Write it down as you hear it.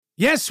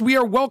Yes, we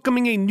are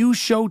welcoming a new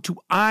show to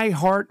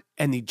iHeart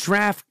and the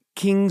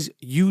DraftKings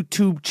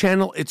YouTube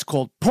channel. It's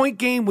called Point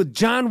Game with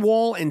John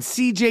Wall and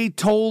CJ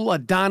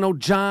Toledano.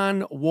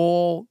 John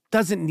Wall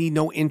doesn't need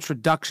no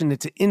introduction.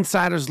 It's an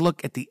insider's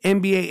look at the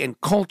NBA and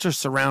culture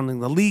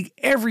surrounding the league.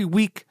 Every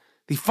week,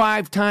 the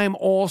five-time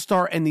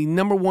All-Star and the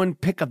number one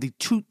pick of the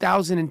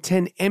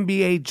 2010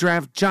 NBA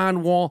Draft,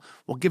 John Wall,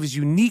 will give his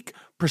unique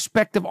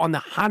perspective on the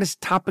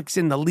hottest topics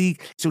in the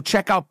league. So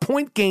check out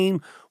Point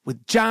Game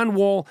with John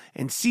Wall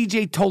and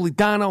CJ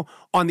Toledano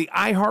on the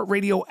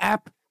iHeartRadio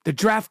app, the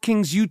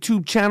DraftKings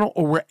YouTube channel,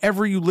 or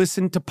wherever you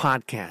listen to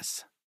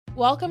podcasts.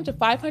 Welcome to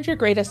 500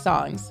 Greatest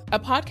Songs, a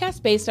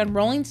podcast based on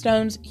Rolling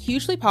Stone's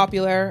hugely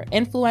popular,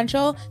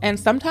 influential, and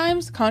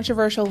sometimes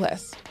controversial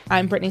list.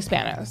 I'm Brittany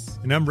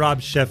Spanos. And I'm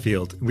Rob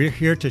Sheffield. We're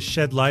here to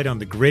shed light on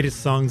the greatest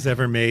songs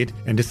ever made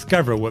and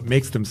discover what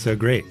makes them so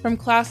great. From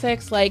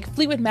classics like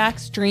Fleetwood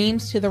Mac's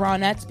Dreams to the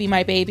Ronettes' Be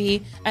My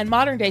Baby, and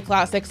modern-day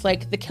classics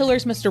like The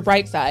Killers' Mr.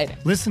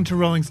 Brightside. Listen to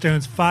Rolling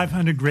Stone's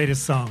 500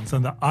 Greatest Songs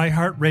on the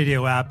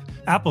iHeartRadio app,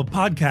 Apple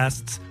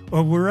Podcasts,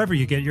 or wherever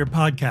you get your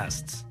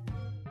podcasts.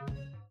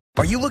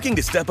 Are you looking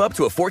to step up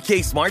to a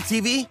 4K smart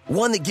TV?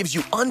 One that gives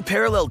you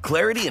unparalleled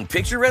clarity and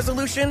picture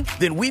resolution?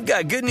 Then we've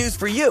got good news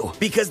for you,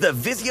 because the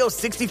Vizio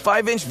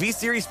 65-inch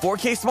V-Series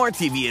 4K smart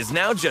TV is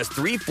now just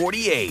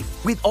 $348.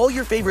 With all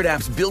your favorite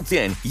apps built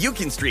in, you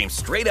can stream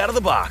straight out of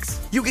the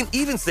box. You can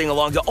even sing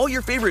along to all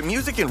your favorite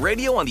music and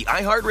radio on the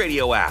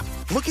iHeartRadio app.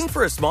 Looking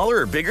for a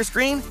smaller or bigger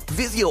screen?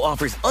 Vizio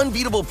offers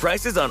unbeatable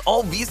prices on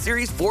all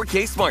V-Series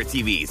 4K smart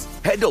TVs.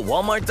 Head to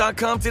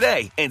Walmart.com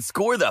today and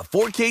score the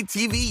 4K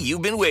TV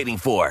you've been waiting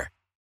for.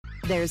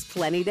 There's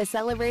plenty to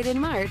celebrate in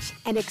March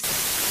and National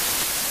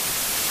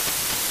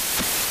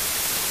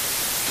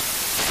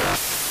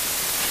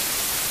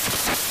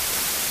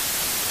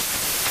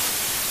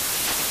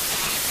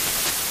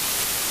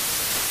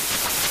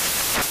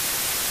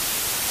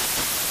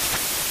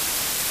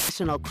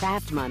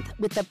Craft Month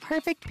with the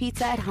perfect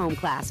pizza at home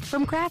class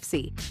from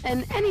Craftsy.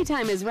 And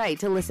anytime is right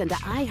to listen to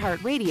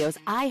iHeartRadio's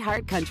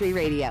iHeart Country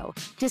Radio.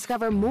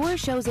 Discover more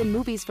shows and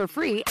movies for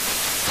free.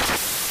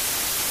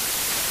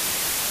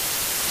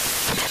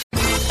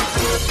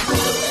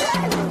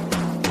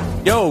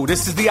 Yo,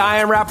 this is the I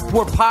Am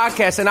Rappaport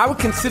podcast, and I would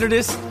consider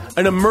this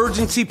an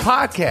emergency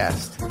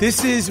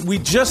podcast. We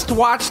just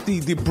watched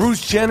the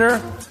Bruce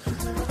Jenner,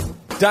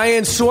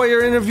 Diane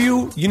Sawyer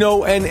interview, you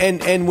know,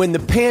 and when the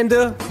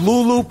panda,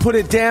 Lulu, put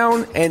it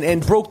down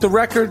and broke the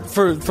record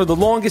for the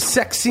longest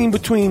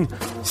sexcapade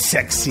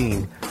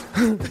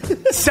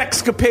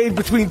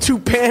between two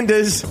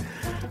pandas.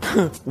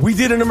 We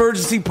did an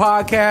emergency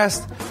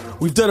podcast.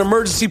 We've done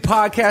emergency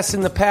podcasts in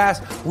the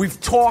past. We've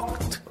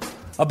talked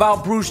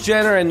about Bruce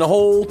Jenner and the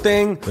whole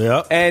thing.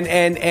 Yep.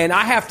 And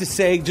I have to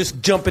say,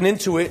 just jumping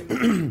into it,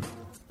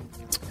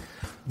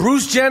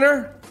 Bruce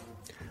Jenner,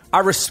 I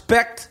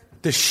respect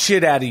the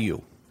shit out of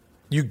you.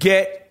 You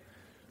get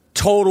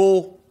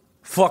total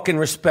fucking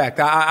respect.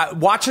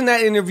 Watching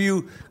that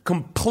interview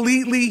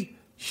completely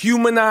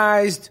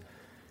humanized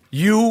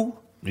you.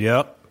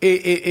 Yep.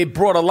 It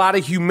brought a lot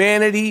of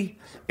humanity.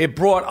 It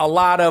brought a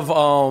lot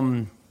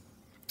of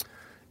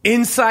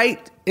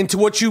insight into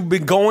what you've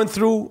been going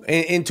through,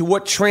 into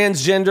what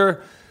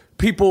transgender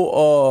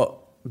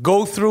people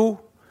go through.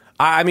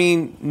 I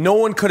mean, no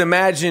one could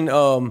imagine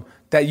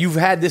that you've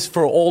had this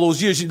for all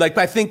those years. Like,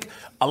 I think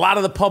a lot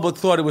of the public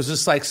thought it was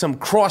just like some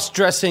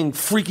cross-dressing,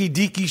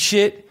 freaky-deaky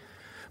shit,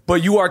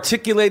 but you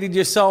articulated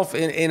yourself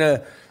in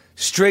a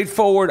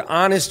straightforward,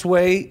 honest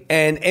way,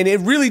 and it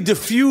really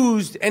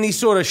diffused any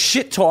sort of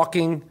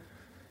shit-talking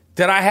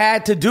that I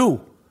had to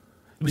do.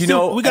 You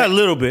know, we got a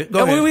little bit.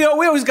 Go ahead. We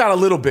always got a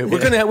little bit. We're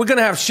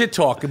gonna have shit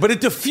talking, but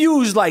it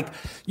diffused, like,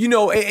 you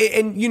know,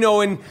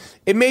 and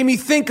it made me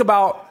think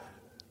about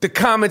the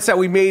comments that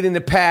we made in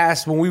the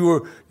past when we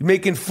were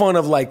making fun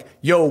of, like,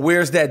 yo,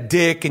 where's that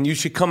dick, and you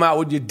should come out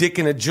with your dick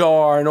in a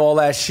jar and all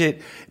that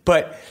shit.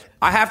 But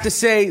I have to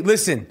say,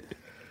 listen,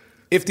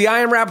 if the I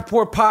Am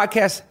Rappaport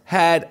podcast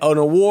had an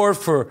award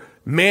for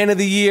Man of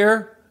the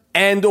Year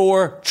and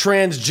or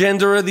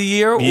Transgender of the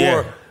Year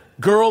or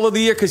Girl of the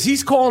Year, because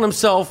he's calling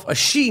himself a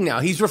she now.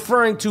 He's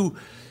referring to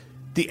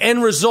the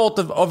end result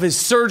of his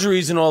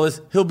surgeries and all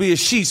this. He'll be a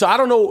she. So I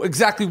don't know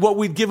exactly what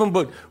we'd give him,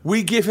 but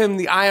we give him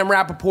the I Am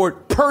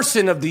Rappaport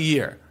Person of the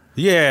Year.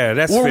 Yeah,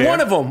 that's We're fair.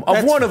 one of them.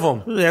 One of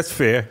them. That's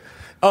fair.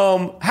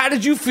 How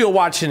did you feel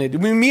watching it? I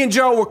mean, me and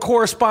Joe were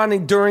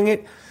corresponding during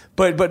it,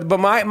 but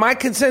my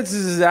consensus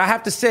is that I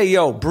have to say,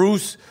 yo,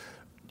 Bruce,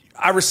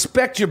 I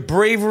respect your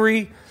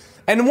bravery.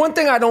 And one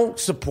thing I don't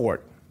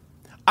support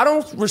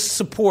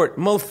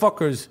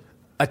motherfuckers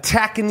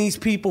attacking these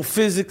people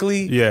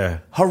physically,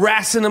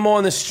 harassing them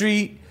on the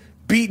street,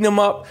 beating them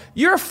up.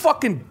 You're a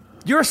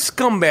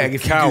scumbag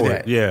if you do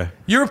that. Yeah.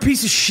 You're a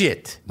piece of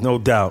shit. No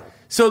doubt.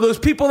 So those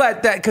people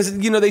that because,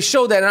 you know, they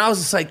showed that, and I was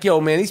just like, yo,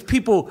 man, these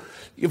people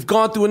have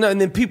gone through enough, and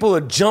then people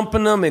are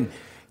jumping them, and,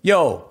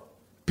 yo,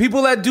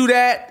 people that do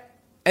that,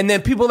 and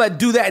then people that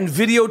do that and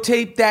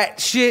videotape that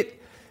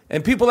shit,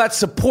 and people that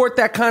support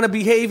that kind of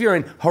behavior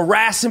and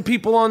harassing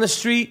people on the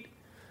street,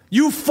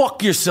 You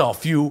fuck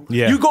yourself, you.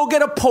 Yeah. You go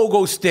get a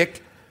pogo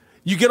stick.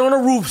 You get on a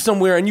roof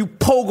somewhere and you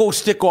pogo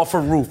stick off a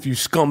roof, you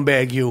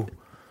scumbag, you.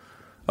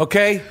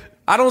 Okay?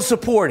 I don't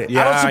support it.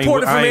 Yeah, I don't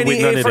support it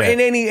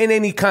in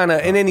any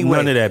way.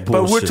 None of that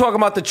bullshit. But we're talking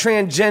about the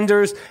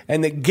transgenders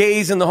and the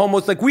gays and the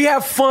homos. Like, we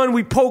have fun,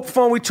 we poke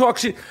fun, we talk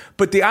shit.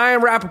 But the I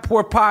Am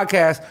Rappaport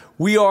podcast,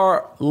 we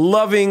are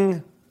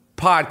loving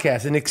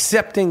podcasts and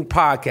accepting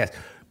podcasts.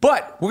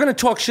 But we're going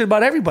to talk shit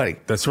about everybody.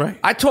 That's right.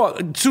 As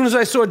soon as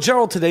I saw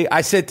Gerald today,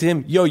 I said to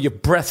him, yo, your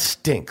breath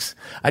stinks.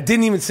 I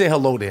didn't even say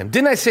hello to him.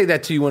 Didn't I say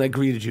that to you when I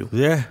greeted you?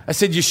 Yeah. I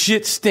said, your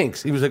shit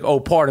stinks. He was like, oh,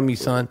 pardon me,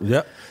 son.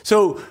 Yep.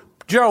 So,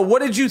 Gerald,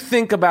 what did you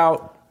think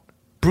about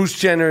Bruce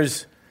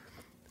Jenner's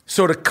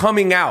sort of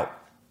coming out,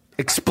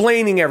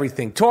 explaining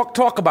everything?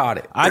 Talk about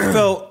it. I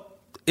felt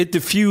it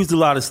diffused a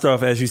lot of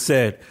stuff, as you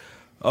said.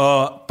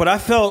 But I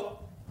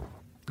felt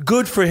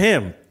good for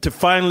him to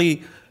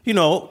finally,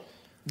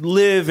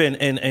 live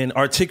and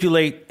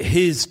articulate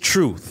his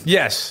truth.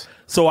 Yes.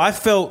 So I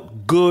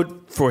felt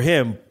good for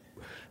him,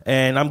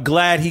 and I'm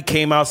glad he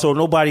came out so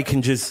nobody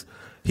can just...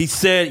 He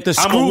said, the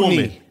scrutiny. I'm a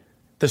woman.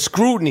 The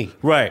scrutiny.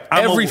 Right.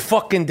 Every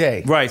fucking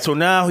day. Right. So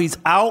now he's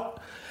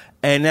out,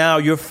 and now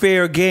you're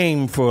fair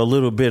game for a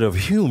little bit of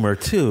humor,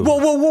 too.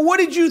 Well, what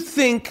did you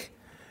think?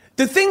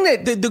 The thing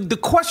that... The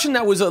question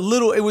that was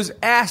it was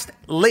asked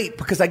late,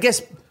 because I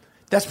guess...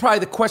 That's probably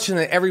the question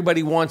that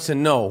everybody wants to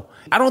know.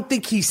 I don't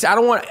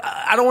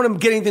want him to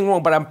get anything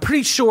wrong, but I'm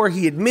pretty sure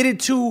he admitted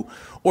to,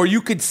 or you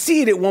could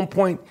see it at one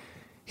point,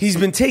 he's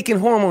been taking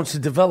hormones to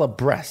develop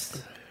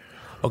breasts.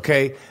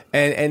 Okay?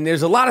 And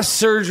there's a lot of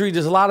surgery,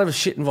 there's a lot of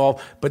shit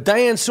involved. But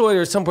Diane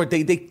Sawyer, at some point,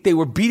 they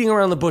were beating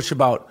around the bush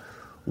about,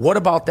 what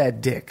about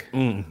that dick?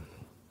 And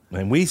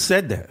we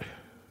said that.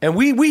 And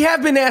we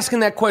have been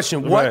asking that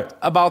question, what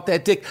about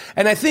that dick?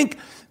 And I think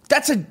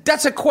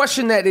that's a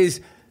question that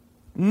is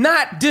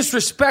not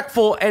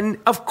disrespectful, and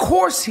of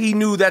course he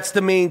knew that's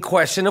the main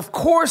question. Of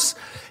course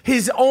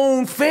his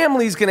own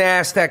family's going to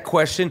ask that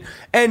question,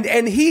 and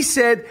he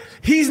said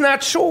he's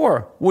not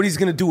sure what he's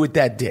going to do with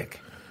that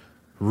dick.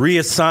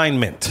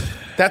 Reassignment.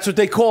 That's what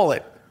they call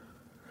it.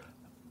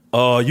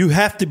 You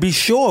have to be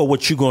sure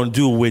what you're going to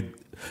do with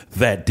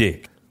that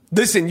dick.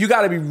 Listen, you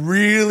got to be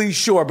really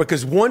sure,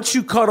 because once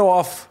you cut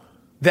off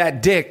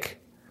that dick,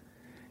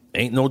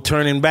 ain't no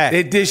turning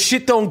back. This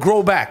shit don't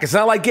grow back. It's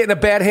not like getting a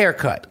bad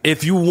haircut.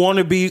 If you want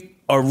to be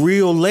a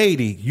real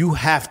lady, you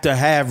have to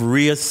have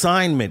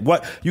reassignment.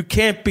 What? You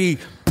can't be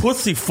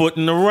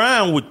pussyfooting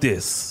around with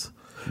this.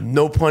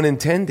 No pun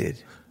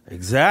intended.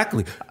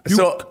 Exactly.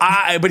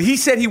 But he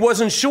said he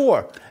wasn't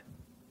sure.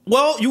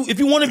 Well, if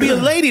you want to be a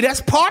lady,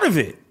 that's part of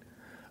it.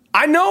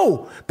 I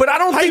know, but I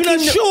don't think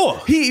he's not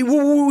sure.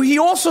 He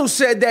also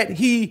said that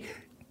he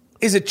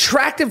is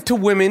attractive to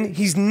women.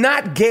 He's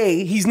not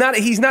gay. He's not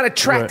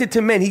attracted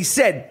to men. He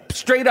said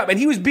straight up, and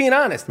he was being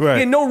honest. Right. He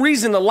had no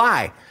reason to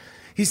lie.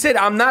 He said,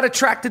 I'm not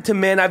attracted to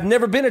men. I've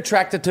never been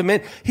attracted to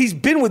men. He's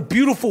been with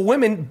beautiful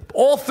women.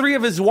 All 3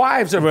 of his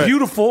wives are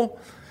beautiful.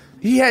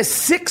 He has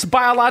 6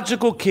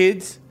 biological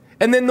kids.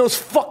 And then those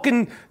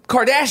fucking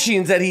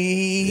Kardashians that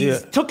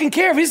he's taken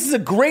care of. This is a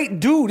great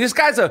dude. This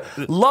guy's a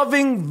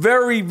loving,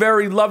 very,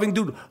 very loving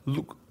dude.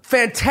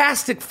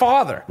 Fantastic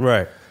father.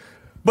 Right.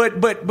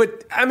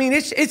 But I mean,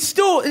 it's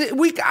still,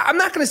 I'm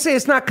not going to say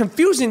it's not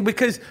confusing, but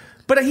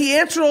he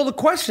answered all the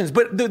questions.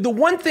 But the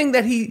one thing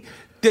that he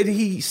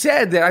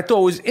said that I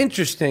thought was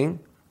interesting,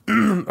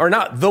 or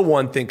not the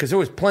one thing, because there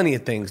was plenty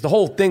of things. The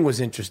whole thing was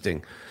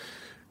interesting.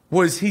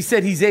 Was he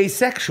said he's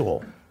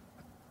asexual.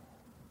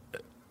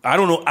 I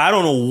don't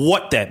know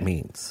what that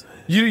means.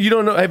 You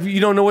don't know? You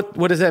don't know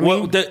what does that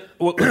mean?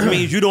 What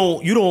means you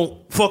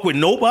don't fuck with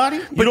nobody?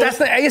 But that's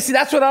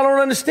what I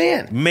don't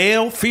understand.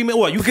 Male, female,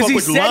 what? You fuck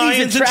with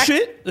lions and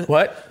shit?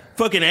 What?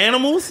 Fucking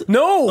animals?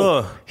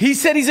 No. He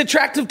said he's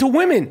attracted to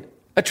women.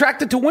 I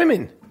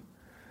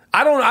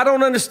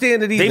don't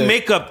understand it either. They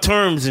make up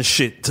terms and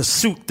shit to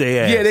suit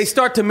their ass. Yeah, they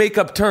start to make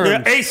up terms.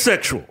 They're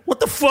asexual. What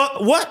the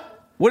fuck? What?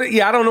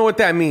 Yeah, I don't know what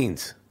that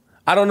means.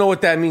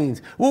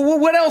 Well,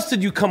 what else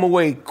did you come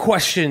away?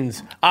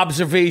 Questions,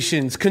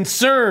 observations,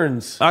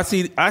 concerns? I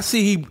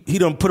see he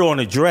done put on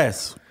a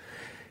dress.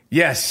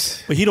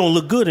 Yes. But he don't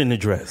look good in the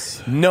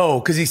dress. No,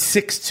 because he's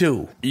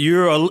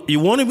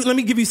 6'2". Let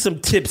me give you some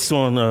tips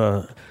on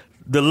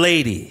the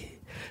lady.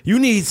 You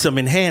need some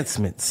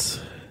enhancements.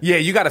 Yeah,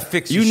 you got to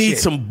fix your shit. You need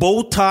some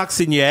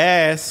Botox in your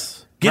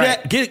ass.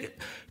 Get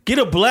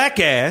a black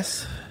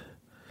ass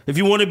if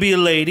you want to be a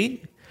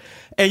lady.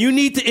 And you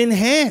need to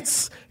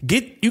enhance.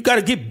 You got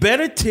to get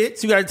better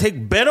tits. You got to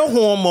take better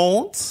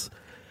hormones.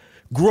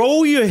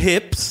 Grow your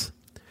hips.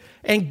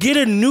 And get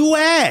a new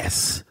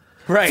ass.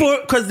 Right.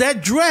 Because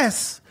that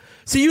dress,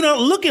 see, you're not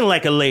looking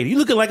like a lady. You're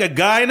looking like a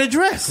guy in a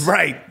dress.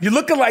 Right. You're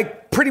looking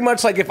like pretty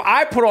much like if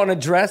I put on a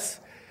dress.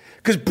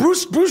 Because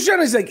Bruce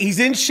Jenner's like, he's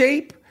in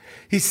shape.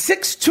 He's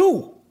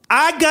 6'2".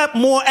 I got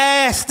more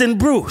ass than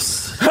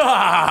Bruce. You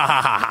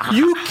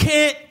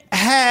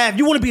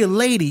want to be a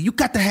lady, you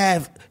got to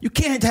have You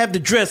can't have the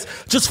dress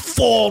just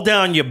fall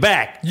down your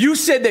back. You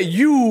said that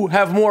you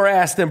have more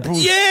ass than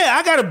Bruce. Yeah,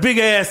 I got a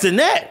bigger ass than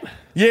that.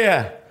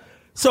 Yeah.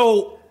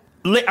 So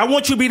I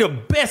want you to be the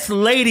best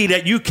lady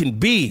that you can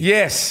be.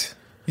 Yes.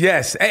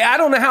 Yes. I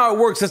don't know how it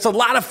works. It's a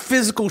lot of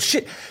physical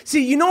shit.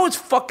 See, you know what's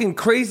fucking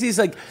crazy? It's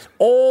like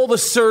all the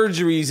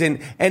surgeries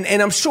and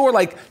I'm sure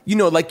like, you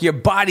know, like your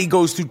body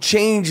goes through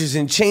changes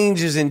and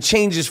changes and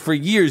changes for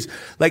years.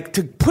 Like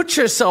to put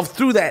yourself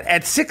through that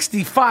at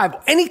 65,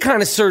 any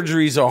kind of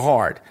surgeries are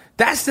hard.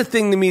 That's the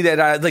thing to me that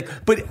I like,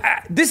 but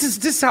this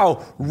is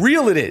how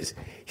real it is.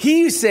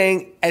 He's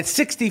saying at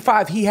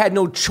 65, he had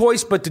no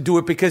choice but to do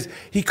it because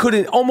he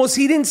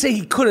didn't say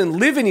he couldn't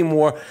live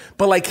anymore,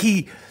 but like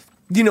he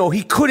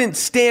couldn't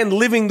stand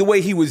living the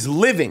way he was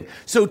living.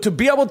 So to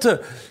be able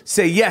to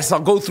say, yes,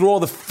 I'll go through all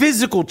the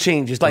physical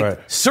changes,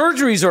 like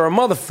surgeries are a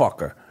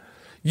motherfucker,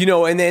 you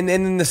know, and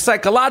then the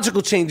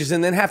psychological changes,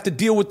 and then have to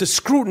deal with the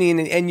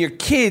scrutiny and your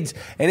kids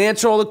and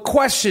answer all the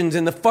questions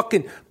and the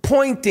fucking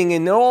pointing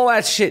and all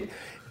that shit.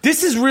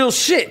 This is real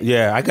shit.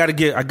 Yeah, I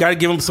gotta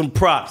give him some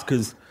props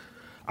because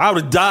I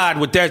would have died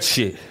with that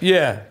shit.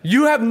 Yeah.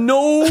 You have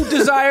no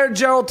desire,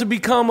 Gerald, to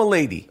become a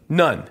lady.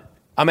 None.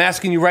 I'm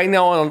asking you right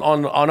now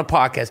on a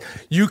podcast.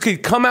 You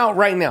could come out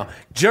right now.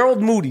 Gerald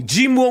Moody,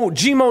 G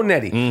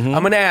Monetti.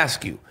 I'm going to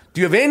ask you,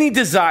 do you have any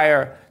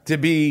desire to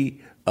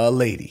be a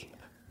lady?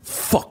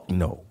 Fuck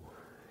no.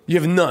 You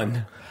have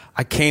none?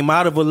 I came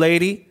out of a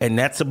lady, and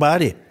that's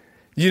about it.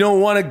 You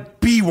don't want to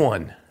be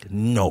one?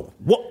 No.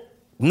 What?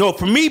 No,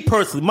 for me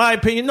personally, my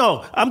opinion,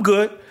 no. I'm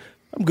good.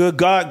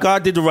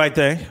 God did the right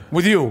thing.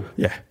 With you?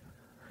 Yeah.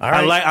 All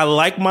right. I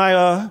like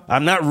my,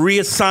 I'm not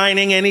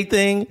reassigning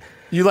anything.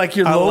 You like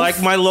your loaf? I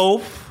like my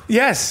loaf.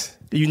 Yes.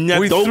 You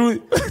never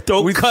don't cut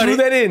threw it.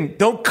 that in.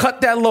 Don't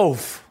cut that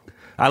loaf.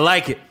 I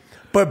like it.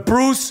 But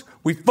Bruce,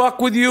 we fuck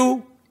with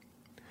you.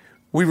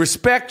 We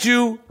respect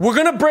you. We're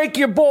going to break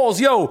your balls.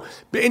 Yo,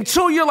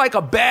 until you're like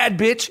a bad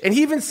bitch. And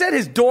he even said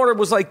his daughter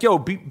was like, yo,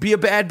 be a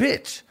bad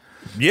bitch.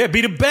 Yeah,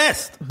 be the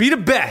best. Be the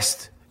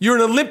best. You're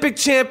an Olympic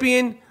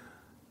champion.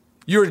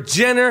 You're a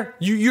Jenner.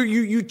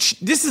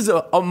 This is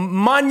a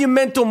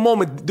monumental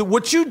moment.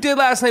 What you did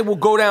last night will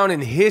go down in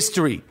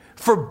history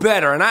for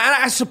better. And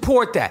I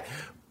support that.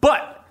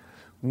 But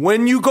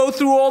when you go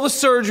through all the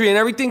surgery and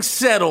everything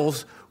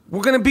settles,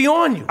 we're going to be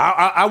on you.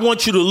 I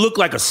want you to look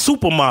like a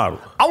supermodel.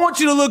 I want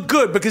you to look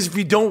good because if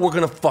you don't, we're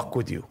going to fuck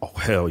with you. Oh,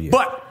 hell yeah.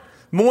 But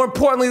more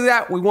importantly than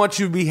that, we want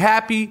you to be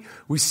happy.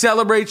 We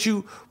celebrate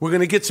you. We're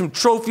going to get some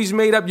trophies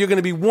made up. You're going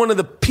to be one of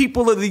the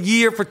people of the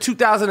year for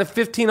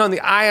 2015 on the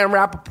I Am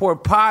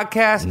Rappaport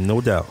podcast.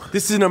 No doubt.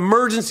 This is an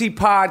emergency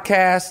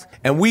podcast,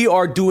 and we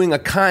are doing a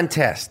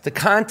contest. The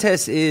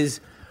contest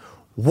is,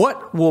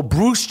 what will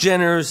Bruce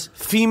Jenner's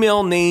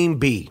female name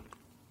be?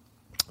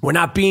 We're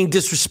not being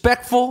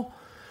disrespectful.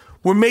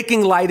 We're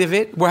making light of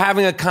it. We're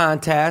having a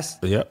contest,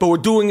 but we're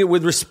doing it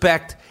with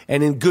respect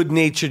and in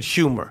good-natured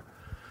humor.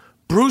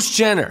 Bruce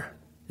Jenner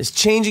is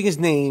changing his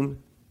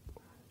name,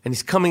 and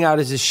he's coming out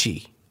as a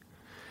she.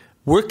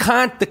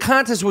 The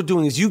contest we're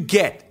doing is you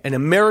get an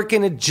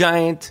American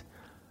Giant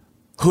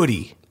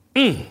hoodie.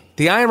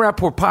 The I Am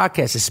Rappaport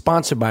podcast is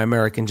sponsored by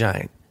American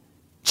Giant.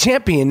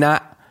 Champion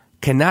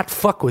cannot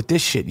fuck with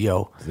this shit,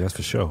 yo. That's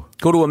for sure.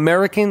 Go to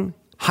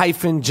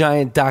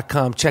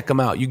American-Giant.com. Check them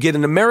out. You get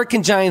an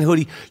American Giant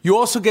hoodie. You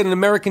also get an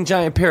American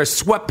Giant pair of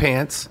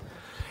sweatpants.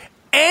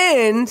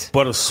 And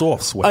but a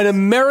soft sweat. An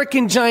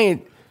American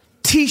Giant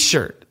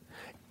t-shirt.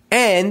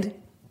 And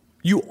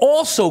you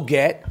also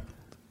get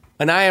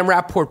an I Am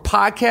Rappaport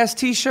podcast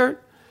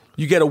t-shirt.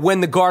 You get a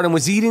When the Garden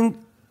Was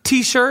Eaten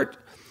t-shirt.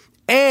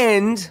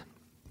 And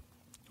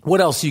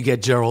what else you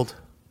get, Gerald?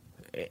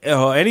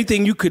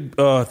 Anything you could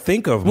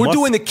think of. We're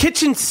doing the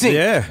kitchen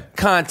sink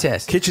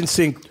contest. Kitchen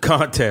sink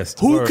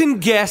contest. Who can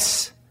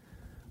guess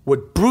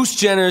what Bruce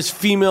Jenner's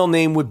female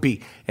name would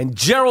be? And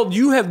Gerald,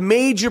 you have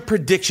made your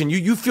prediction.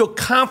 You feel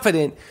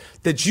confident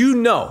that you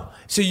know.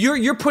 So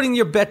you're putting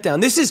your bet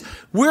down.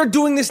 We're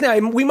doing this now.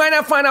 We might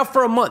not find out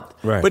for a month,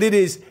 but it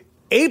is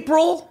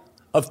April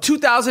of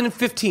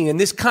 2015 in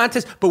this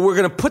contest, but we're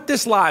going to put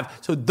this live.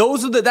 So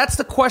that's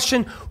the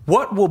question.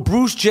 What will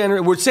Bruce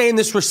Jenner, we're saying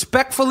this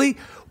respectfully,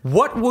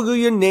 what will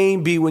your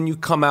name be when you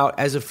come out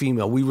as a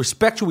female? We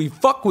respect you. We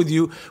fuck with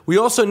you. We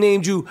also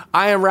named you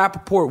I Am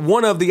Rappaport,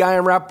 one of the I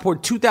Am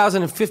Rappaport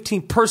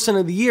 2015 Person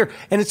of the Year.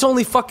 And it's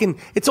only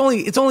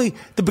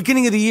the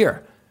beginning of the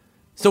year.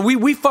 So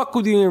we fuck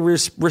with you and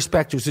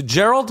respect you. So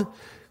Gerald,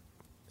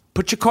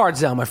 put your cards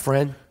down, my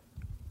friend.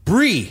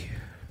 Bree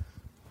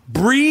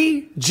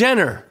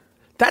Jenner.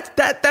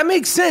 That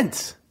makes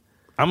sense.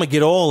 I'm going to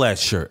get all that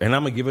shirt and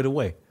I'm going to give it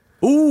away.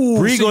 Ooh.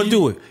 Bree going to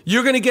do it.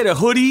 You're going to get a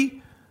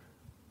hoodie,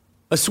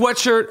 a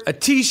sweatshirt, a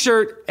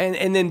t-shirt,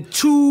 and then an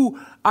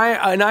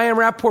I Am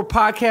Rappaport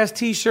podcast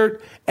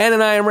t-shirt and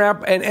an I Am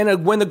Rap and a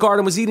When the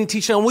Garden Was Eating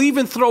t-shirt. And we'll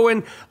even throw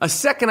in a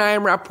second I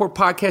Am Rappaport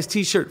podcast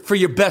t-shirt for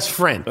your best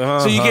friend.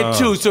 So you get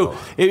two. So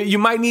you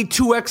might need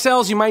 2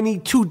 XLs, you might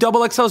need 2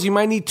 double XLs, you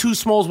might need 2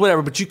 smalls,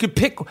 whatever. But you could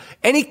pick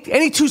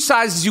any 2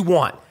 sizes you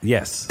want.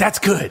 Yes. That's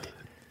good.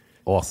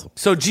 Awesome.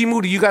 So, G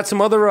Moody, you got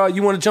some other,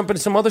 you want to jump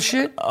into some other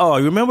shit? Oh,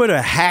 you remember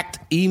the hacked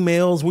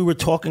emails we were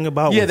talking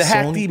about? Yeah, with the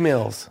hacked Sony?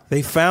 emails.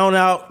 They found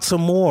out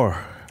some more.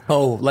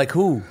 Oh, like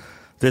who?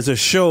 There's a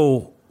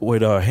show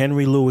with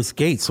Henry Louis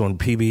Gates on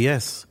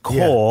PBS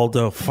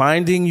called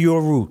Finding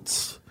Your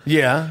Roots.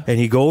 Yeah. And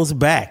he goes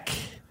back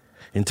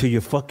into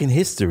your fucking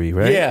history,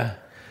 right? Yeah.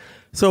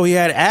 So he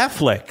had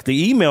Affleck.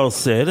 The email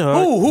said...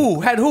 Who?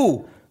 Had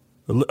who?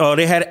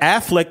 They had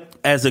Affleck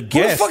as a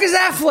guest. Who the fuck is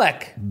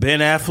Affleck? Ben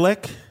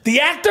Affleck. The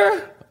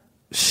actor?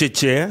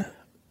 Shit, yeah.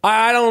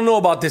 I don't know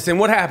about this. And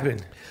what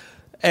happened?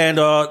 And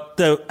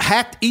the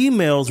hacked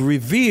emails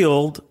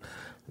revealed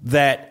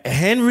that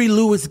Henry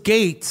Louis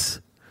Gates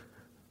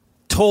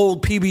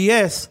told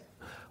PBS,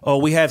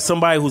 we have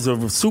somebody who's a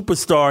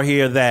superstar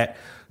here that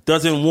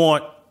doesn't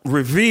want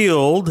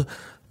revealed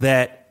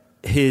that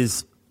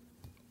his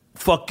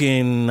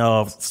fucking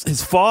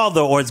his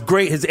father or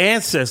his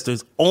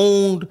ancestors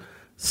owned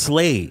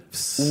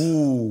slaves.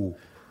 Ooh.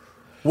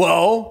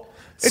 Well,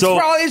 So-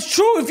 it's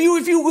true. If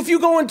you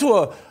go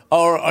into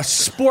a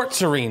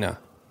sports arena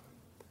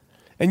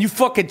and you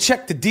fucking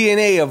check the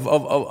DNA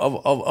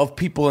of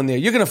people in there,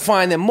 you're gonna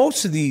find that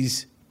most of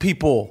these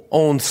people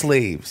own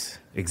slaves.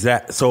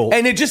 Exactly. So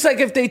And it's just like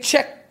if they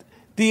check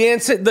the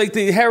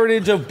the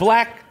heritage of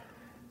black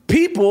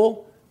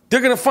people,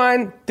 they're gonna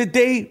find that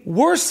they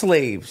were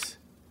slaves.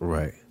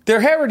 right. Their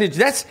heritage.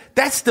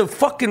 That's the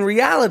fucking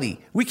reality.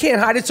 We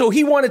can't hide it. So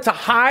he wanted to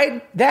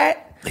hide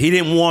that. He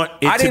didn't want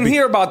it I didn't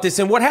hear about this.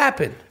 And what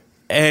happened?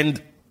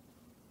 And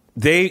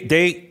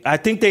I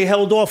think they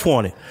held off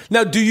on it.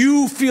 Now, do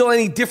you feel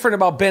any different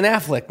about Ben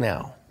Affleck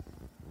now?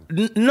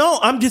 No,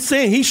 I'm just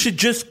saying he should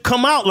just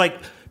come out like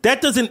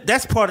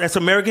that's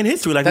American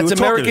history. Like That's we were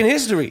talking. American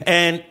history.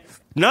 And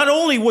not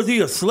only was he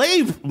a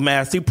slave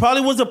master, he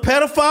probably was a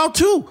pedophile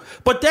too.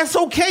 But that's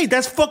okay.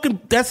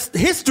 That's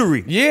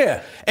history.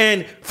 Yeah.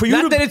 And for you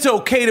Not that it's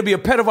okay to be a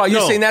pedophile.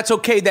 You're No. saying that's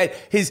okay that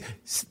his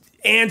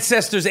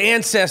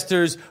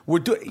ancestors were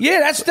doing. Yeah,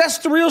 that's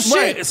the real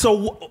shit. Right.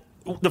 So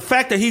the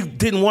fact that he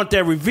didn't want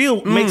that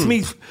revealed makes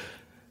me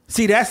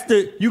see.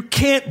 You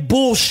can't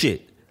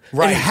bullshit.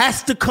 Right. It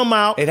has to come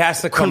out. It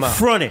has to come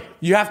confront out. it.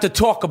 You have to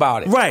talk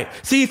about it. Right.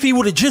 See, if he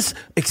would have just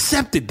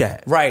accepted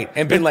that. Right,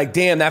 and been like,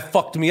 "Damn, that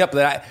fucked me up,"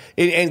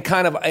 and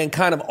kind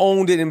of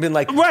owned it and been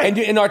like, Right.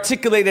 and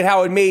articulated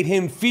how it made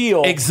him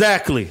feel.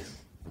 Exactly.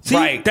 See,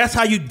 Right. that's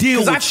how you deal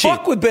with Because I shit.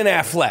 fuck with Ben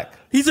Affleck.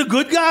 He's a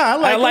good guy.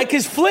 I like him.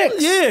 his flicks.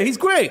 Yeah, he's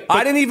great.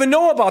 I didn't even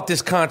know about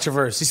this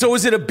controversy. So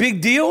is it a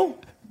big deal?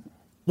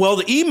 Well,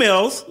 the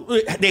emails,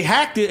 they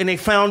hacked it and they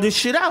found this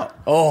shit out.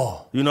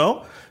 Oh, You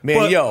know? man,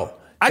 But yo.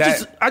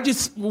 I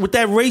just with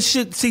that race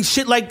shit, see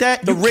shit like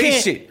that. The you race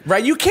can't- shit,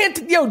 right? You can't,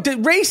 the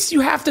race, you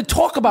have to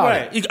talk about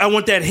it. Right. I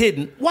want that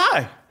hidden.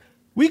 Why?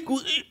 We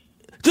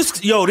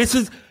just it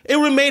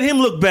would have made him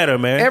look better,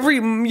 man.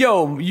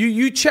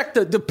 You check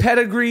the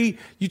pedigree,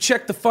 you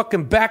check the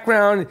fucking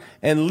background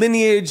and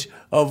lineage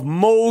of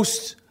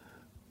most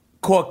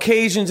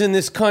Caucasians in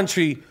this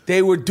country,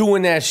 they were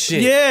doing that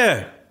shit.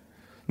 Yeah.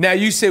 Now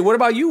you say, what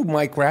about you,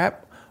 Mike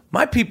Rapp?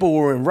 My people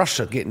were in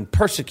Russia getting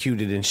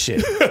persecuted and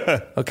shit.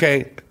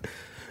 Okay?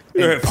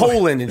 In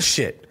Poland and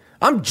shit.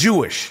 I'm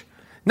Jewish.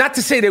 Not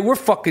to say that we're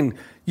fucking,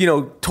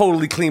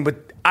 totally clean,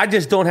 but I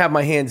just don't have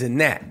my hands in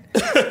that.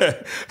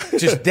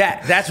 Just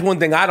that. That's one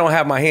thing I don't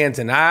have my hands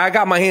in. I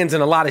got my hands in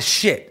a lot of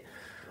shit.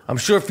 I'm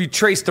sure if you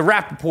trace the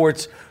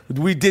Rappaports,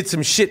 we did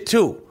some shit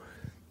too.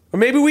 Or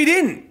maybe we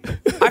didn't.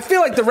 I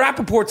feel like the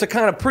Rappaports are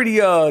kind of pretty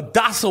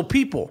docile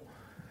people.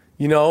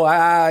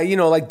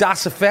 Like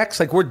DOS effects,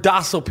 like we're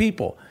docile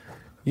people.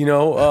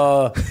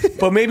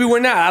 But maybe we're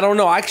not. I don't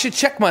know. I should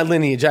check my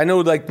lineage. I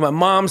know, like, my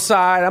mom's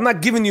side. I'm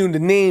not giving you the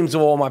names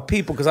of all my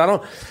people because I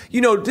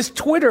don't, this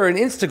Twitter and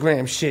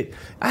Instagram shit.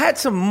 I had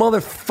some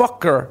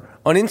motherfucker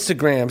on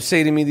Instagram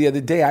say to me the other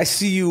day, I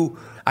see you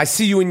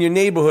in your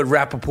neighborhood,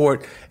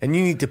 Rappaport, and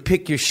you need to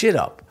pick your shit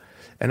up.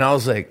 And I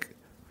was like,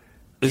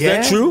 Is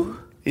that true?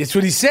 It's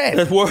what he said.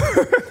 That's word.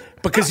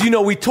 Because,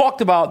 we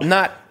talked about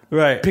not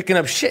Right. picking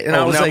up shit. And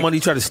I was now like, money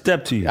try to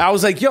step to you. I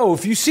was like, yo,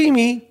 if you see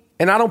me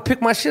and I don't pick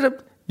my shit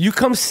up, you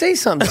come say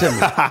something to me.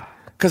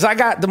 Because I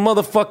got the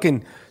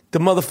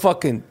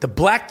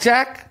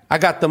blackjack. I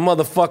got the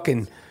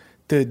motherfucking,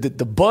 the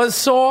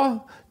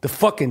buzzsaw,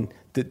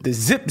 the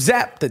zip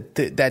zap,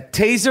 that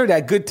taser,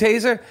 that good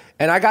taser.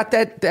 And I got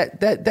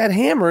that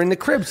hammer in the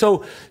crib.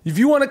 So if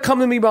you want to come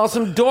to me about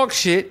some dog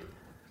shit,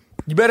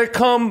 you better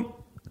come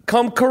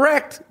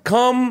correct.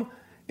 Come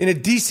in a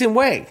decent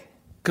way.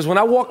 Because when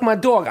I walk my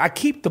dog, I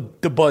keep the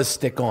buzz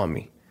stick on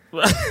me.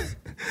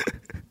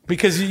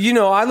 Because,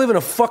 I live in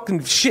a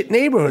fucking shit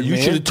neighborhood, You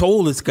man. should have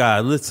told this guy,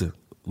 listen,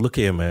 look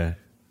here, man.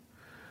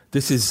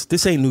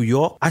 This ain't New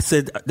York. I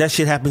said that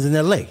shit happens in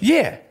L.A.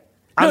 Yeah.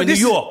 I'm in New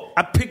York.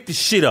 I picked the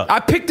shit up. I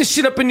picked the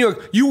shit up in New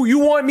York. You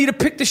want me to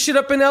pick the shit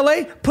up in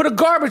L.A.? Put a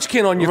garbage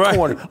can on your Right.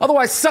 corner.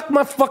 Otherwise, suck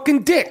my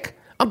fucking dick.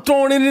 I'm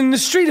throwing it in the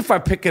street if I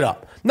pick it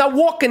up. Not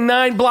walking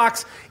 9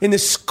 blocks in the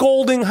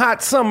scalding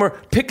hot summer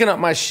picking up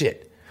my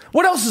shit.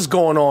 What else is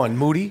going on,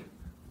 Moody?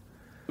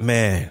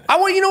 Man.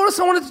 You know what else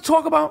I wanted to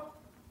talk about?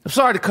 I'm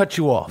sorry to cut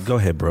you off. Go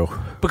ahead, bro.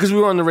 Because we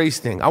were on the race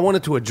thing. I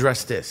wanted to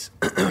address this.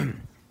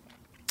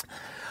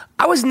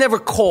 I was never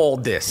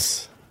called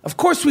this. Of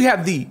course, we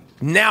have the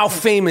now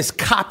famous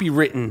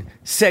copywritten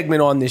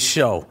segment on this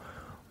show,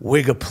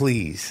 Wigga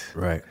Please.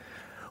 Right.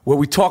 Where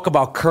we talk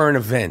about current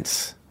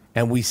events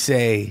and we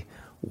say,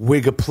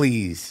 Wigga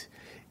Please.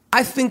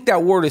 I think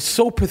that word is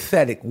so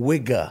pathetic,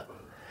 Wigga.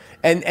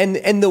 And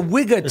the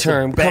Wigga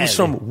term comes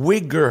from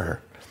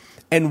wigger.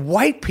 And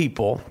white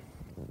people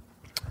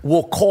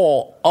will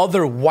call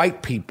other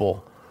white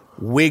people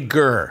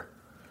wigger.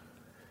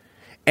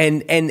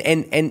 And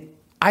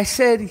I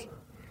said,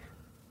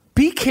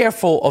 be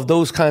careful of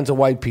those kinds of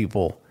white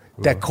people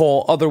that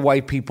call other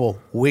white people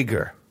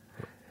wigger.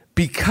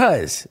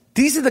 Because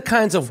these are the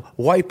kinds of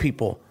white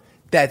people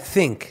that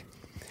think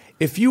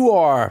if you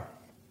are,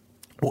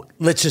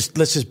 let's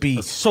just be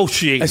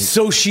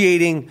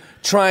associating,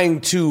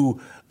 trying to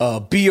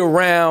be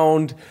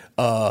around,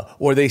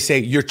 or they say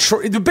you're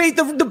fuck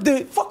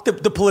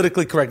the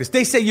politically correctness.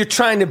 They say you're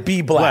trying to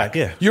be black.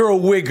 Yeah. You're a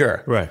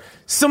wigger. Right.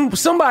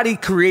 Somebody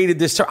created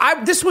this term.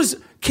 This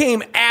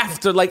came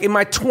after, like in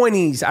my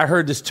 20s. I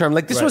heard this term.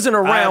 Like this wasn't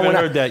around when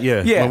I heard that.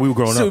 Yeah. When we were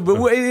growing up.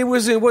 But it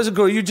wasn't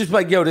good. You just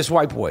like, yo, this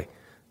white boy,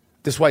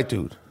 this white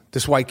dude,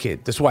 this white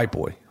kid, this white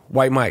boy,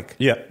 white Mike.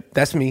 Yeah.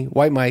 That's me.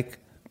 White Mike.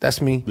 That's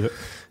me. Yeah.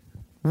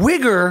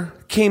 Wigger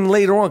came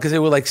later on because they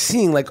were like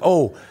seeing like,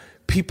 oh,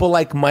 people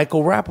like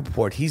Michael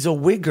Rappaport, he's a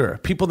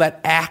wigger. People that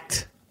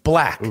act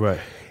black. Right.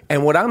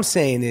 And what I'm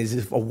saying is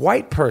if a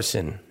white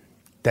person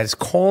that is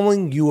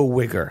calling you a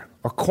wigger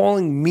or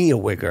calling me a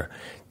wigger,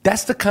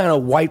 that's the kind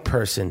of white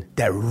person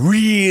that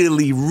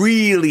really,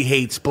 really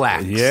hates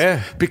blacks.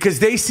 Yeah. Because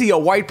they see a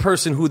white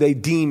person who they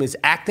deem is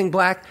acting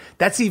black,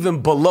 that's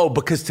even below,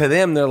 because to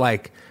them they're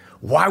like,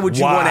 why would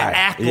you want to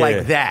act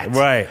like that?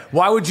 Right.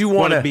 Why would you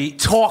want to be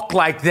talk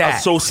like that?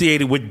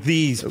 Associated with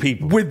these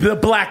people. With the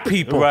black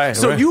people. Right.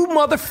 So you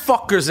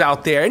motherfuckers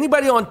out there,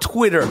 anybody on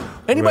Twitter,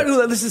 anybody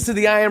who listens to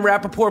the I Am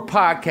Rappaport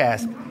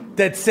podcast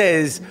that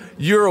says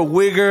you're a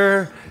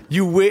wigger,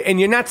 and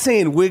you're not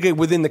saying wigger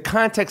within the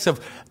context of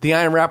the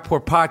I Am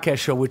Rappaport podcast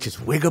show, which is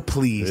Wigga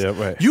Please. Yeah,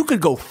 right. You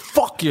could go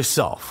fuck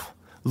yourself.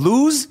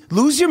 Lose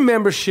your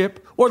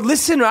membership, or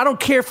listen, or I don't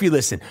care if you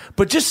listen.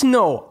 But just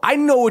know, I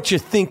know what you're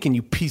thinking,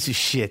 you piece of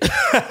shit.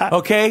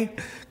 Okay?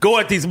 Go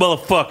at these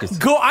motherfuckers.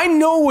 I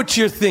know what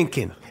you're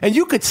thinking. And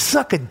you could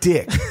suck a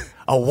dick.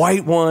 A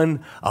white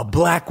one, a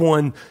black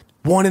one,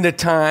 one at a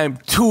time,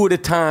 two at a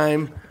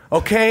time.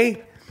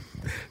 Okay?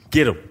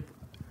 Get them.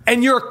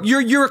 And you're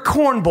a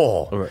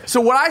cornball. Right.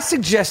 So what I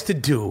suggest to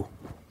do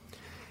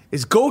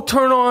is go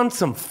turn on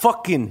some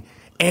fucking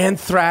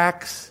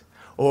Anthrax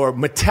or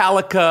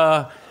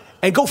Metallica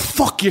and go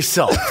fuck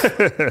yourself.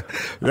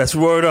 That's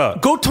word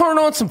up. Go turn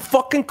on some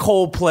fucking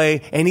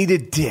Coldplay and eat a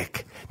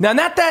dick. Now,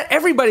 not that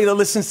everybody that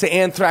listens to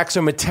Anthrax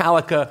or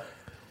Metallica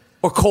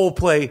or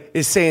Coldplay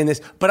is saying this,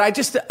 but I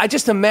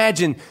just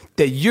imagine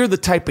that you're the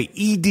type of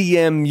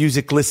EDM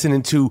music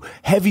listening to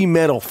heavy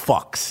metal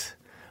fucks.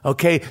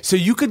 Okay, so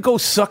you could go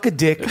suck a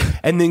dick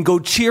and then go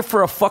cheer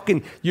for a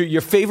fucking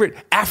your favorite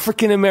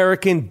African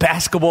American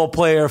basketball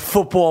player,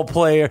 football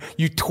player.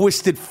 You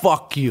twisted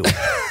fuck you.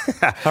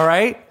 All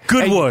right,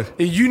 good one.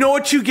 You know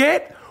what you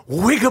get?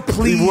 Wigga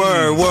Please.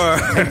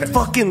 Word. And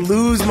fucking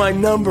lose my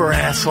number,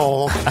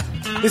 asshole.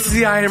 This is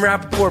the I Am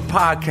Rappaport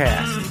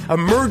podcast,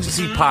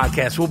 emergency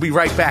podcast. We'll be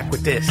right back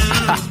with this.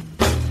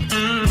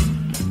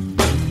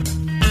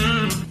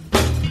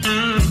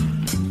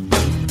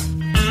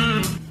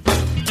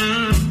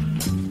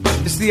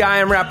 This is the I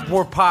Am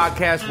Rappaport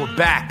podcast. We're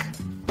back.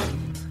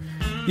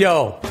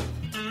 Yo,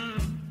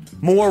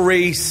 more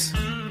race,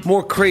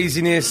 more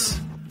craziness,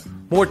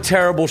 more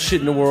terrible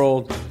shit in the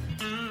world.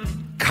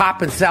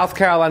 Cop in South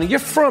Carolina. Your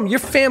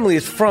family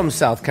is from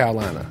South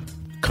Carolina.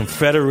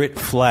 Confederate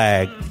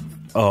flag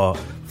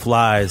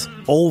flies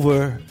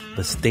over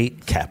the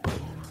state capitol.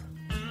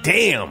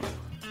 Damn.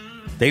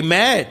 They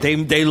mad.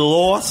 They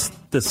lost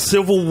the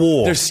Civil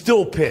War. They're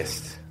still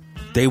pissed.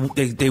 They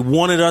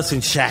wanted us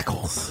in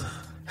shackles.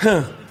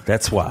 Huh.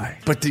 That's why.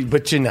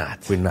 But you're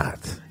not. We're not.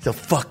 So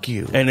fuck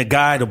you. And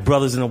the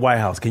brothers in the White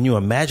House, can you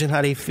imagine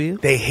how they feel?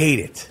 They hate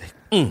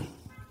it.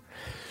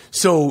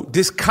 So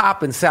this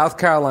cop in South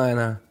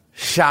Carolina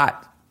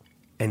shot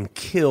and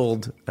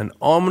killed an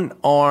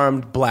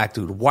unarmed black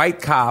dude.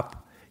 White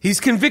cop. He's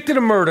convicted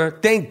of murder.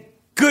 Thank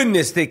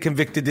goodness they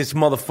convicted this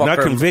motherfucker. Not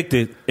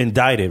convicted,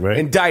 indicted, right?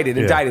 Indicted,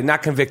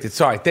 not convicted.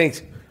 Sorry,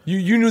 thanks.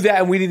 You knew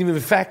that, and we didn't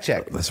even fact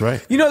check. That's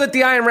right. You know that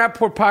the I Am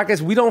Rappaport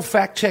podcast, we don't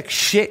fact check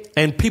shit.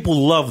 And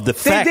people love the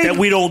fact that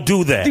we don't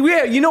do that.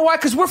 Yeah, you know why?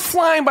 Because we're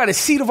flying by the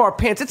seat of our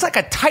pants. It's like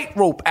a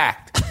tightrope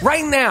act.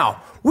 Right now,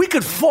 we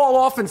could fall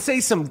off and say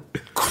some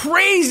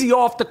crazy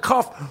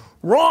off-the-cuff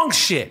wrong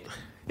shit.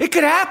 It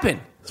could happen.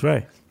 That's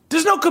right.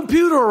 There's no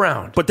computer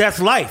around. But that's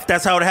life.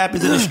 That's how it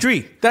happens in the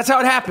street. That's how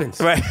it happens.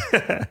 Right.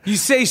 You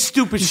say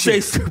stupid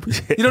shit.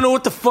 You don't know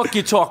what the fuck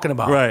you're talking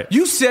about. Right.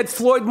 You said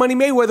Floyd Money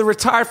Mayweather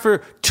retired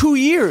for 2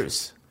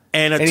 years.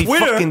 And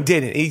Twitter. He fucking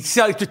didn't. He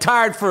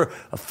retired for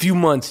a few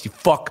months, you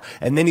fuck,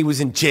 and then he was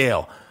in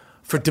jail.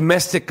 for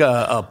domestic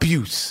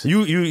abuse.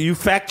 You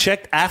fact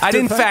checked after? I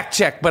didn't fact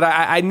check, but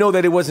I know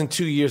that it wasn't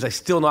 2 years. I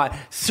still not.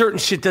 Certain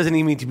shit doesn't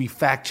even need to be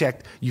fact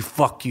checked.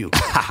 Fuck you.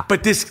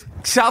 But this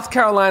South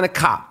Carolina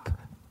cop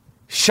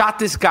shot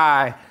this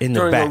guy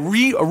during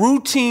a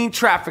routine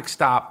traffic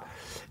stop.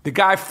 The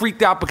guy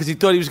freaked out because he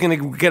thought he was going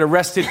to get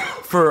arrested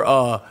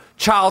for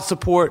child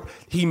support.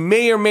 He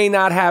may or may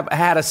not have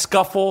had a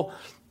scuffle.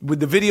 With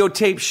the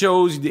videotape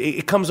shows,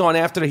 it comes on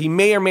after that. He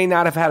may or may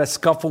not have had a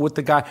scuffle with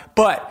the guy.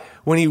 But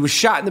when he was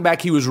shot in the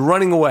back, he was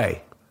running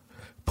away.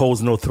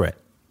 Posed no threat.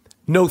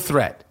 No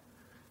threat.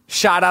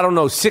 Shot, I don't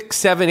know, 6,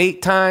 7, 8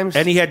 times.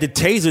 And he had the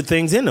taser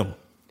things in him.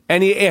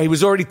 And he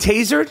was already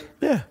tasered?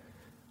 Yeah.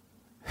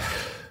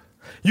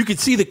 You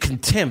could see the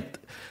contempt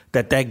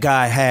that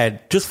guy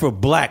had just for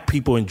black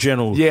people in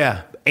general.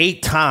 Yeah.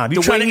 8 times.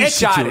 The way he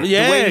shot him.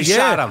 Yeah, the way he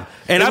shot him.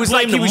 And I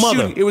blame the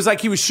mother. It was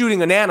like he was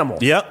shooting an animal.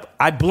 Yep.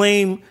 I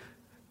blame...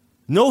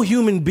 No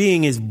human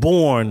being is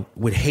born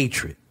with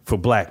hatred for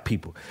black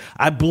people.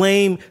 I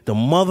blame the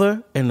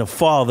mother and the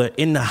father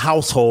in the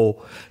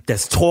household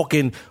that's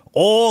talking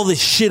all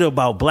this shit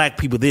about black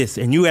people this,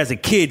 and you as a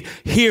kid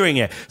hearing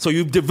it. So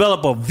you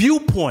develop a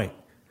viewpoint,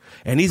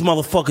 and these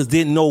motherfuckers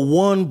didn't know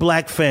one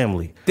black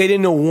family. They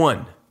didn't know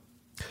one.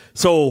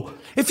 So...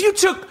 If you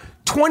took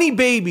 20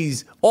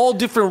 babies, all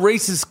different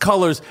races,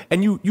 colors,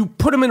 and you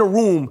put them in a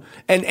room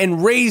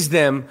and raised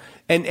them,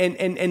 and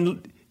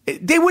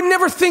they would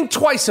never think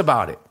twice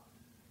about it.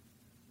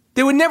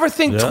 They would never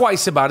think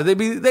twice about it.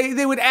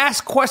 They would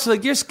ask questions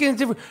like, your skin's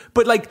different.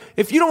 But like,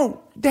 if you don't,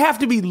 they have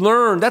to be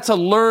learned. That's a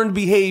learned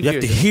behavior. You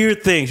have to hear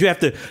things. You have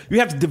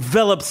to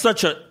develop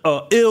such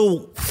a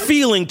ill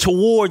feeling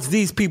towards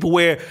these people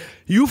where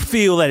you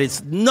feel that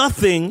it's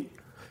nothing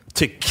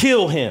to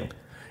kill him.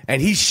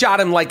 And he shot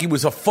him like he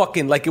was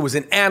like it was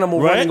an animal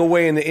running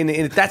away.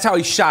 And that's how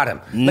he shot him.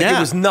 Like it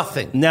was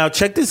nothing. Now,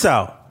 check this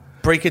out.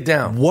 Break it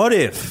down. What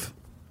if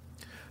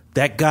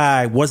that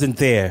guy wasn't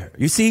there?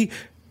 You see,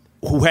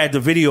 who had the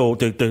video,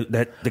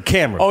 the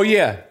camera? Oh,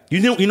 yeah.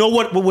 You know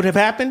what would have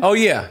happened? Oh,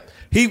 yeah.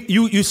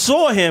 You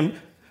saw him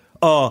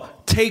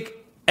take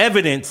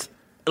evidence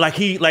like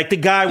the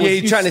guy was. Yeah,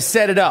 he's trying to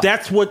set it up.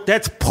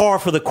 That's par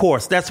for the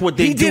course. That's what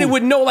they do. He did it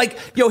with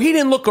he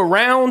didn't look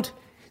around.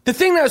 The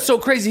thing that was so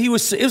crazy, it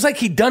was like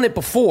he'd done it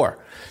before.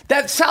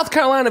 That South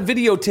Carolina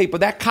videotape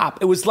of that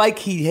cop, it was like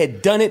he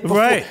had done it before.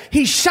 Right.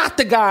 He shot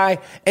the guy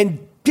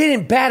and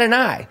didn't bat an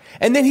eye.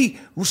 And then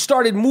he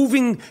started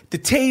moving the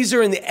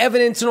taser and the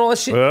evidence and all that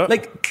shit. Yeah.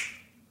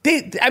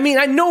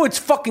 I know it's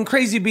fucking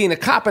crazy being a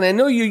cop, and I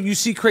know you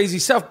see crazy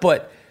stuff,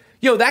 but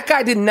that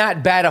guy did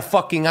not bat a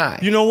fucking eye.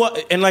 You know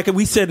what? And like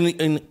we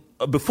said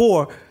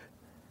before,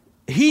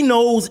 he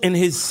knows in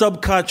his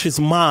subconscious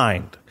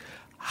mind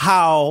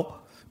how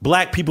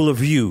black people are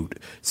viewed.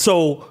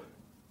 So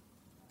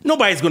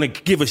nobody's going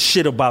to give a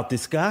shit about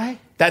this guy.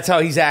 That's how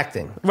he's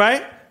acting.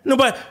 Right? No,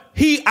 but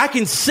I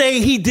can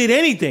say he did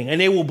anything and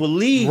they will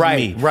believe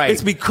me. Right.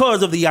 It's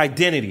because of the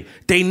identity.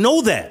 They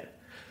know that.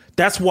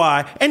 That's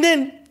why. And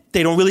then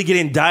they don't really get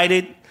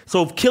indicted.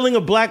 So if killing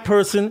a black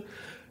person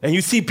and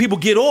you see people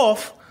get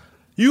off,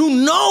 it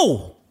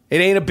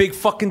ain't a big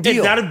fucking deal.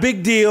 It's not a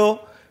big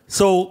deal.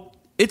 So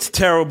it's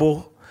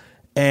terrible.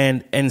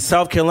 And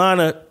South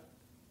Carolina,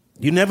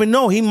 you never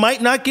know. He might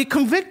not get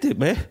convicted,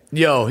 man.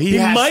 He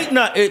might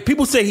not.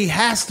 People say he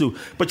has to,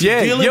 but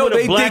you're dealing with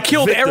a black they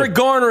killed victim. Eric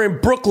Garner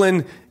in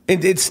Brooklyn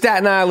in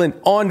Staten Island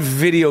on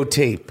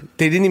videotape.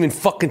 They didn't even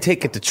fucking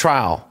take it to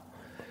trial.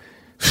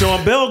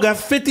 Sean Bell got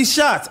 50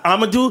 shots.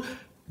 Amadou,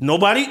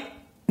 nobody.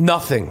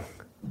 Nothing.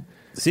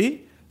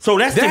 See? So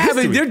that's the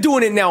history. They're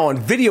doing it now on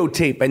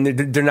videotape, and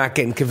they're not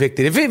getting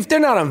convicted. If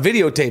they're not on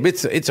videotape,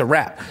 it's a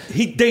wrap.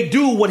 They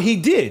do what he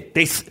did.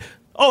 He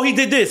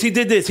did this. He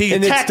did this. He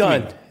attacked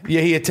me.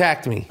 Yeah, he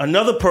attacked me.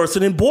 Another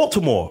person in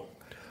Baltimore.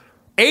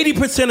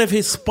 80% of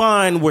his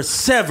spine were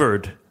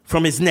severed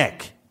from his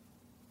neck.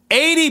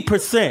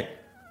 80%.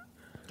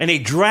 And they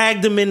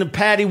dragged him in the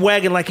paddy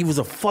wagon like he was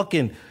a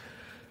fucking...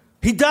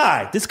 He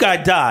died. This guy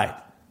died.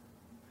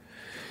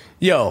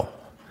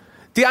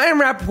 The I Am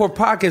Rappaport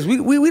podcast,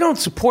 we don't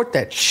support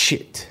that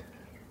shit.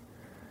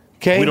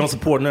 Okay? We don't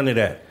support none of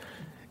that.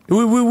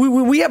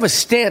 We have a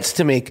stance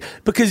to make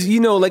because,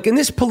 like in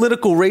this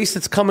political race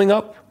that's coming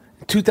up,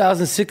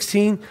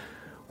 2016,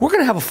 we're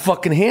going to have a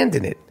fucking hand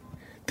in it.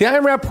 The I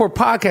Am Rappaport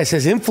podcast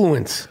has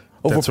influence.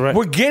 That's right.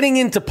 We're getting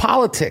into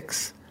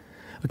politics.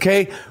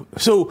 Okay?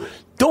 So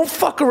don't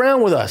fuck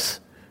around with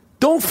us.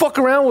 Don't fuck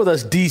around with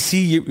us,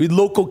 DC, your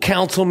local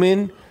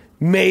councilmen,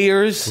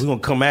 mayors. We're going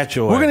to come at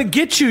you. We're going to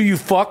get you, you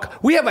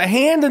fuck. We have a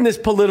hand in this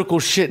political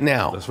shit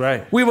now. That's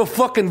right. We have a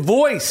fucking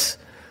voice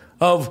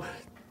of,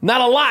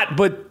 not a lot,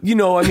 but,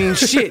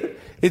 shit.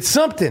 It's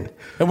something.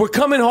 And we're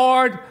coming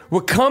hard. We're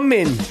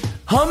coming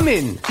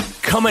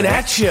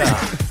at you.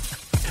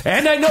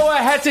 And I know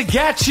I had to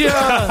get you.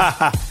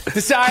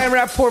 This is I Am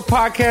Rappaport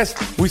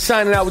podcast. We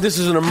signing out. This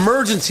is an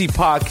emergency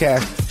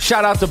podcast.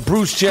 Shout out to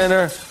Bruce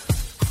Jenner.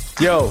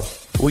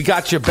 We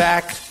got your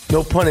back.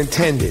 No pun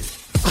intended.